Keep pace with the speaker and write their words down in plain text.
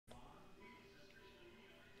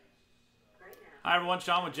Hi everyone,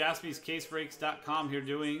 Sean with JaspysCaseBreaks.com here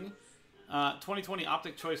doing 2020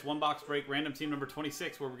 Optic Choice one box break, random team number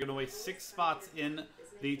 26, where we're giving away 6 spots in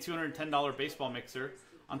the $210 baseball mixer.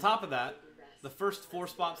 On top of that, the first 4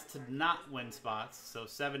 spots to not win spots, so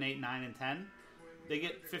 7, 8, 9, and 10, they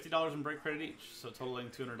get $50 in break credit each, so totaling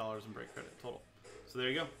 $200 in break credit total. So there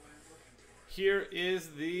you go. Here is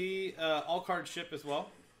the all card ship as well.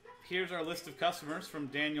 Here's our list of customers from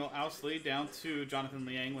Daniel Ousley down to Jonathan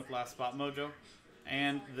Liang with Last Spot Mojo,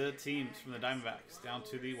 and the teams from the Diamondbacks down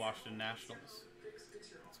to the Washington Nationals. Let's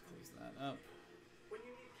close that up.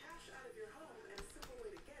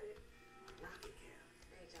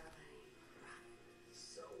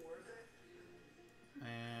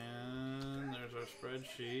 And there's our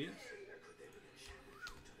spreadsheet.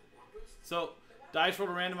 So, dice roll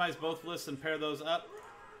to randomize both lists and pair those up.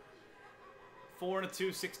 4 and a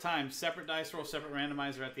 2, 6 times. Separate dice roll, separate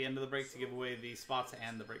randomizer at the end of the break to give away the spots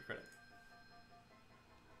and the break credit.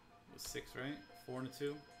 It was 6, right? 4 and a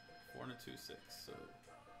 2. 4 and a 2, 6. So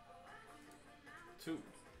 2,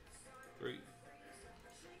 3,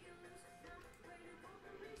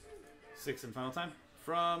 6 and final time.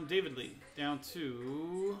 From David Lee down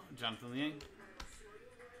to Jonathan Liang.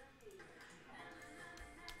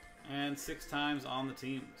 And 6 times on the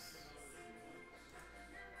teams.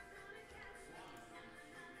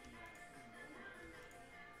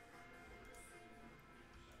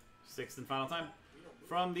 Sixth and final time.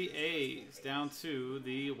 From the A's down to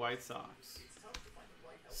the White Sox.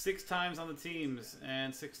 6 times on the teams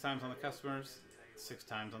and 6 times on the customers. 6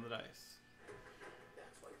 times on the dice.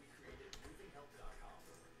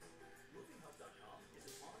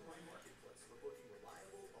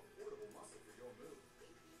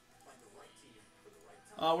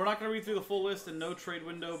 We're not going to read through the full list and no trade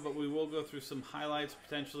window, but we will go through some highlights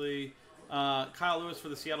potentially. Kyle Lewis for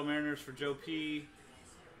the Seattle Mariners for Joe P.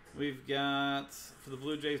 We've got, for the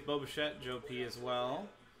Blue Jays, Bo Bichette, Joe P. as well.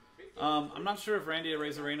 I'm not sure if Randy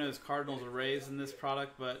Arozarena is Cardinals or Rays in this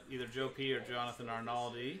product, but either Joe P. or Jonathan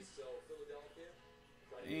Arnaldi.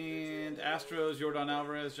 And Astros, Yordan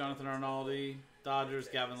Alvarez, Jonathan Arnaldi. Dodgers,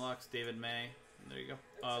 Gavin Lux, David May. There you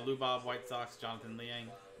go. Lou Bob, White Sox, Jonathan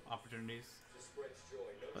Liang. Opportunities.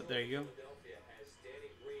 But there you go.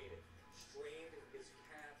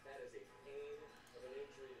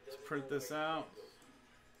 Let's print this out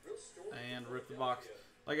and rip the box.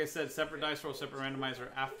 Like I said, separate dice roll, separate randomizer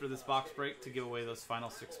after this box break to give away those final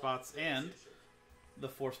 6 spots and the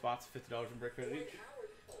 4 spots, $50 in break credit each.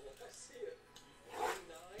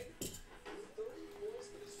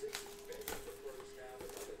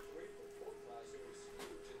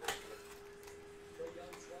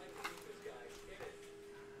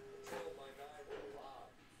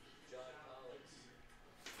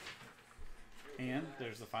 And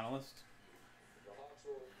there's the final list. The Hawks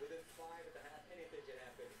were within 5 at the half. Anything can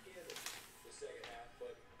happen in the second half,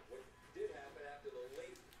 but what did happen after the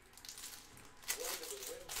late run to the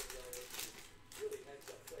rim for the was really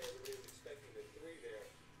heads-up play. Everybody was expecting the 3 there.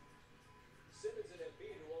 Simmons and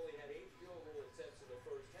Embiid, who only had 8 field goal attempts in the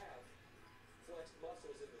first half, flexed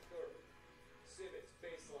muscles in the third. Simmons,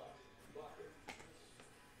 baseline, blocker.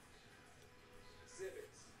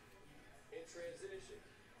 Simmons, in transition.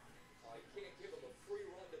 You can't give him a free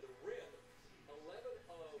run to the rim. 11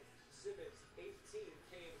 of Simmons' 18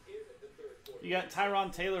 came in the third quarter. You got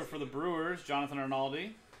Tyron Taylor for the Brewers, Jonathan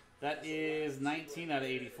Arnaldi. That is 19 out of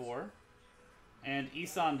 84. And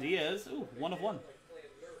Isan Diaz, ooh, 1 of 1.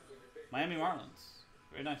 Miami Marlins.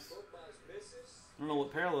 Very nice. I don't know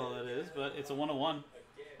what parallel that is, but it's a 1 of 1.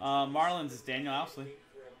 Marlins is Daniel Ousley,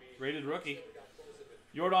 rated rookie.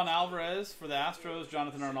 Yordan Alvarez for the Astros,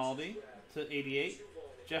 Jonathan Arnaldi to 88.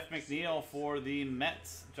 Jeff McNeil for the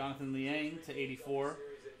Mets, Jonathan Liang to 84.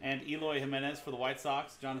 And Eloy Jimenez for the White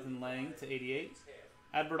Sox, Jonathan Liang to 88.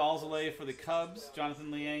 Adbert Alzolay for the Cubs, Jonathan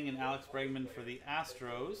Liang, and Alex Bregman for the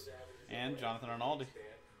Astros, and Jonathan Arnaldi.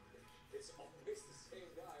 It's always the same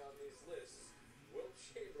guy on these lists. Will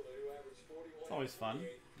Chamberlain, who averaged 41. It's always fun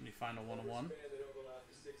when you find a 1 of 1.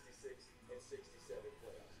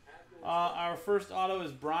 Our first auto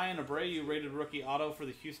is Brian Abreu, rated rookie auto for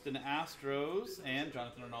the Houston Astros, and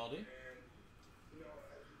Jonathan Arnaldi.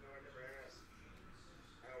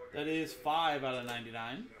 That is 5 out of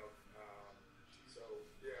 99.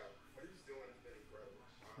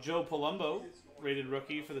 Joe Palumbo, rated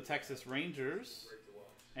rookie for the Texas Rangers,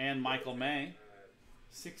 and Michael May,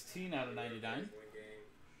 16 out of 99.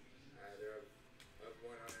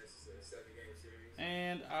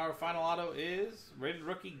 And our final auto is rated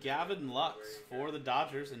rookie Gavin Lux for the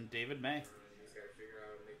Dodgers and David May.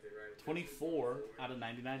 24 out of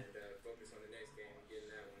 99.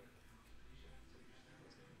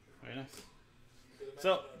 Very nice.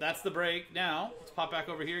 So that's the break. Now, let's pop back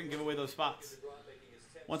over here and give away those spots.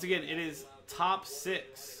 Once again, it is top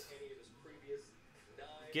 6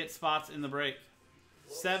 get spots in the break.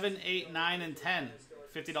 7, 8, 9, and 10.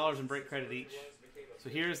 $50 in break credit each. So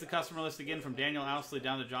here's the customer list again from Daniel Owsley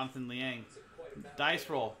down to Jonathan Liang. Dice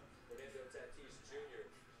roll.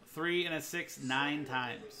 3 and a 6, 9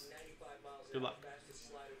 times. Good luck.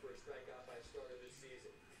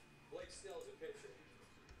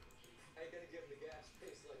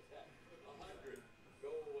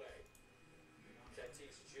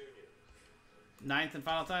 Ninth and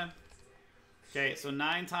final time. Okay, so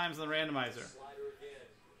 9 times on the randomizer.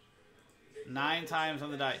 9 times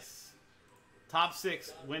on the dice. Top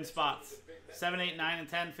 6 win spots. 7, 8, 9, and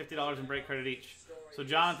 10. $50 in break credit each. So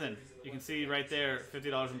Jonathan, you can see right there,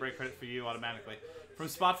 $50 in break credit for you automatically. From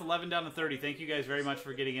spots 11 down to 30, thank you guys very much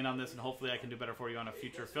for getting in on this, and hopefully I can do better for you on a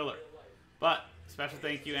future filler. But special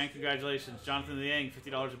thank you and congratulations, Jonathan Liang,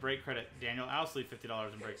 $50 in break credit. Daniel Owsley,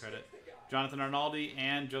 $50 in break credit. Jonathan Arnaldi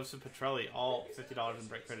and Joseph Petrelli, all $50 in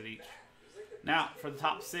break credit each. Now, for the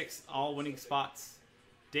top 6, all winning spots.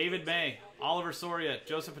 David May, Oliver Soria,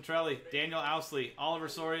 Joseph Petrelli, Daniel Owsley, Oliver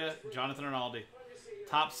Soria, Jonathan Arnaldi.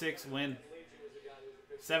 Top 6 win.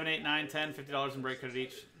 7, 8, 9, 10, $50 in break credit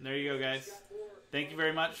each. There you go, guys. Thank you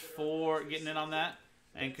very much for getting in on that,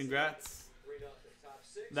 and congrats.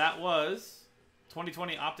 That was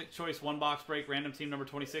 2020 Optic Choice 1-box break, random team number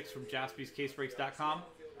 26 from JaspysCaseBreaks.com.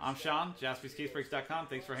 I'm Sean, JaspysCaseBreaks.com.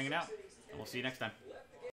 Thanks for hanging out, and we'll see you next time.